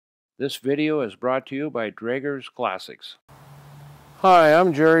This video is brought to you by Draeger's Classics. Hi,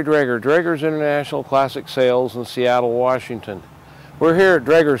 I'm Jerry Draeger, Draeger's International Classic Sales in Seattle, Washington. We're here at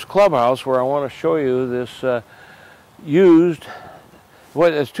Draeger's Clubhouse where I want to show you this used,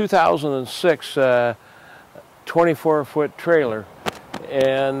 it's 2006 24-foot trailer.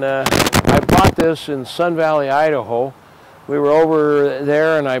 And I bought this in Sun Valley, Idaho. We were over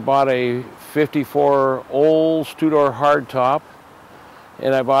there and I bought a 54 Olds two-door hardtop.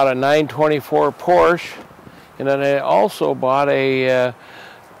 And I bought a 924 Porsche, and then I also bought a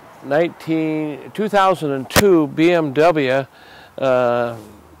 2002 BMW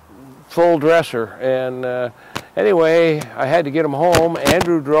full dresser. And anyway, I had to get them home.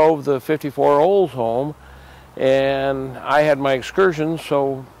 Andrew drove the 54 Olds home, and I had my excursions,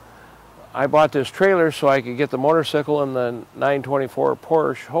 so I bought this trailer so I could get the motorcycle and the 924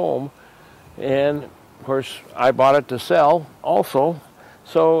 Porsche home. And of course, I bought it to sell also.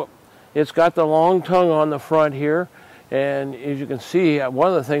 So it's got the long tongue on the front here, and as you can see, one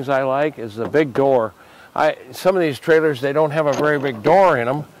of the things I like is the big door. Some of these trailers, they don't have a very big door in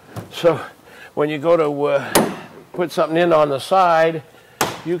them, so when you go to put something in on the side,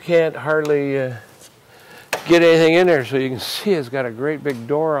 you can't hardly get anything in there. So you can see it's got a great big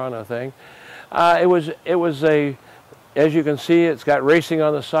door on the thing. It was a, as you can see, it's got racing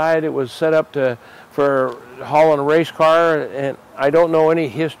on the side. It was set up for hauling a race car, and I don't know any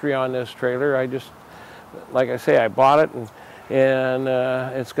history on this trailer. I just, like I say, I bought it, and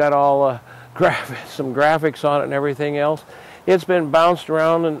it's got all some graphics on it and everything else. It's been bounced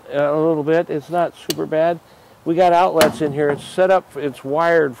around a little bit. It's not super bad. We got outlets in here. It's set up, it's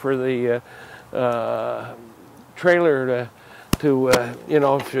wired for the trailer to you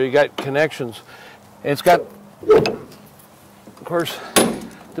know, if you got connections. It's got, of course,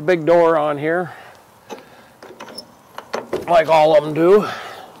 the big door on here, like all of them do,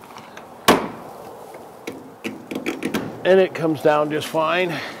 and it comes down just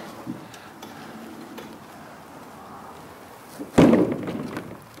fine.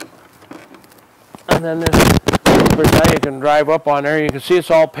 And then this, of course, now you can drive up on there. You can see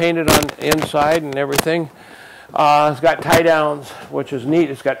it's all painted on inside and everything. It's got tie downs, which is neat.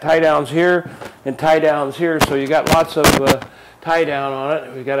 It's got tie downs here and tie downs here, so you got lots of tie down on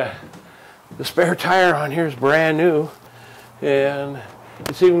it. We got the spare tire on here is brand new. And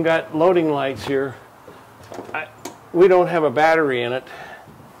it's even got loading lights here. We don't have a battery in it,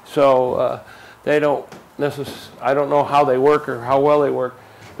 so they don't I don't know how they work or how well they work.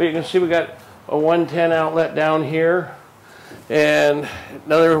 But you can see we got a 110 outlet down here, and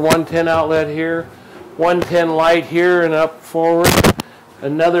another 110 outlet here, 110 light here and up forward,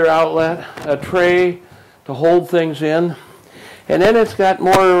 another outlet, a tray to hold things in, and then it's got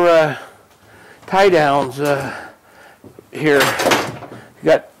more tie downs. Here, you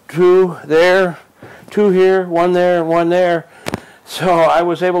got two there, two here, one there, and one there. So I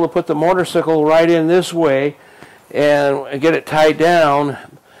was able to put the motorcycle right in this way and get it tied down.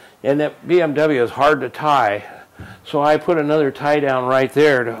 And that BMW is hard to tie, so I put another tie down right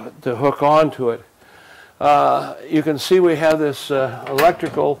there to hook onto it. You can see we have this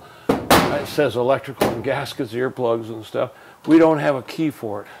electrical. It says electrical and gaskets, earplugs, and stuff. We don't have a key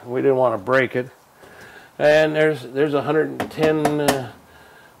for it. We didn't want to break it. And there's 110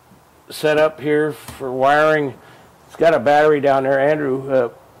 set up here for wiring. It's got a battery down there. Andrew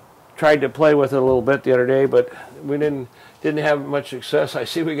tried to play with it a little bit the other day, but we didn't have much success. I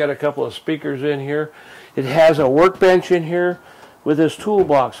see we got a couple of speakers in here. It has a workbench in here with this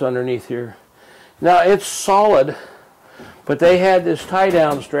toolbox underneath here. Now it's solid, but they had this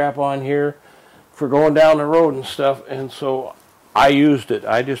tie-down strap on here for going down the road and stuff, and so I used it.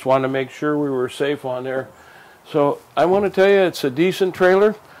 I just wanted to make sure we were safe on there. So I want to tell you, it's a decent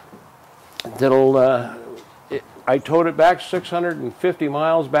trailer. I towed it back 650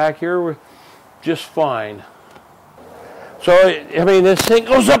 miles back here just fine. So, I mean, this thing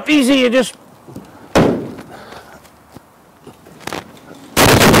goes up easy. You just, it's one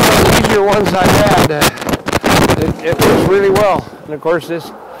of the easier ones I've had. It works really well. And of course, this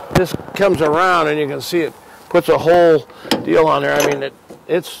comes around, and you can see it puts a whole deal on there. I mean,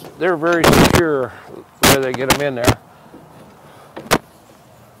 they're very secure where they get them in there.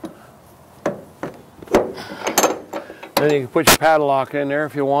 Then you can put your padlock in there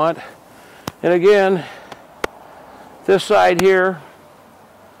if you want. And again, this side here,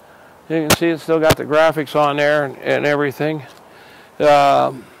 you can see it's still got the graphics on there and everything.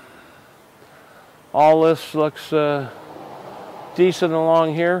 All this looks decent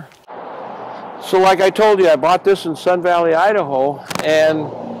along here. So like I told you, I bought this in Sun Valley, Idaho,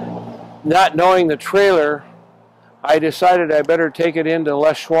 and not knowing the trailer, I decided I better take it into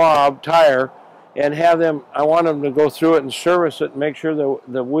Les Schwab tire and have them, I want them to go through it and service it and make sure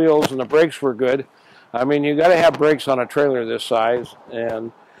the wheels and the brakes were good. I mean, you got to have brakes on a trailer this size.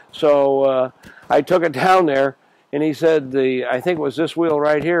 And so I took it down there, and he said I think it was this wheel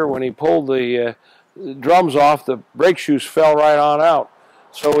right here, when he pulled the drums off, the brake shoes fell right on out.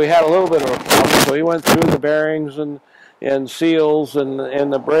 So we had a little bit of a problem. So he went through the bearings and seals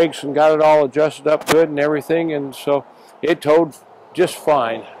and the brakes and got it all adjusted up good and everything, and so it towed just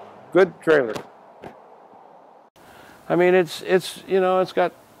fine. Good trailer. I mean, it's you know, it's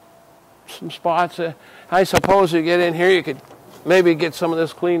got some spots. I suppose you get in here, you could maybe get some of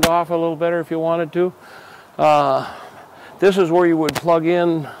this cleaned off a little better if you wanted to. This is where you would plug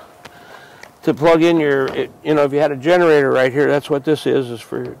in your, you know, if you had a generator right here, that's what this is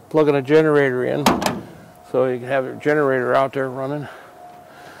for plugging a generator in. So you can have your generator out there running.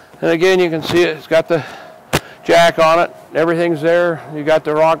 And again, you can see it's got the jack on it. Everything's there. You got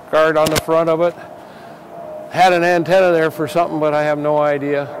the rock guard on the front of it. Had an antenna there for something, but I have no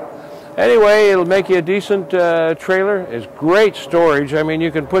idea. Anyway, it'll make you a decent trailer. It's great storage. I mean,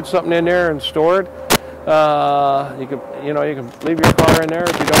 you can put something in there and store it. You can leave your car in there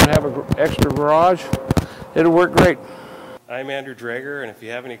if you don't have an extra garage. It'll work great. I'm Andrew Drager, and if you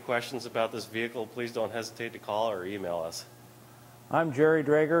have any questions about this vehicle, please don't hesitate to call or email us. I'm Jerry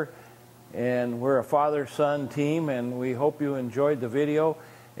Drager, and we're a father-son team, and we hope you enjoyed the video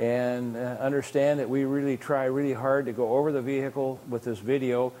and understand that we really try really hard to go over the vehicle with this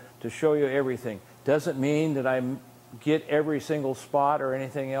video to show you everything. Doesn't mean that I get every single spot or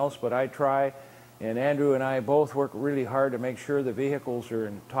anything else, but I try, and Andrew and I both work really hard to make sure the vehicles are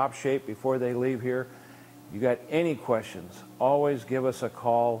in top shape before they leave here. You got any questions, always give us a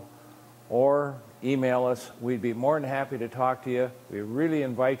call or email us. We'd be more than happy to talk to you. We really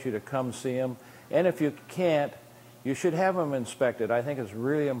invite you to come see them. And if you can't, you should have them inspected. I think it's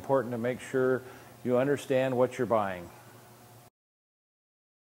really important to make sure you understand what you're buying.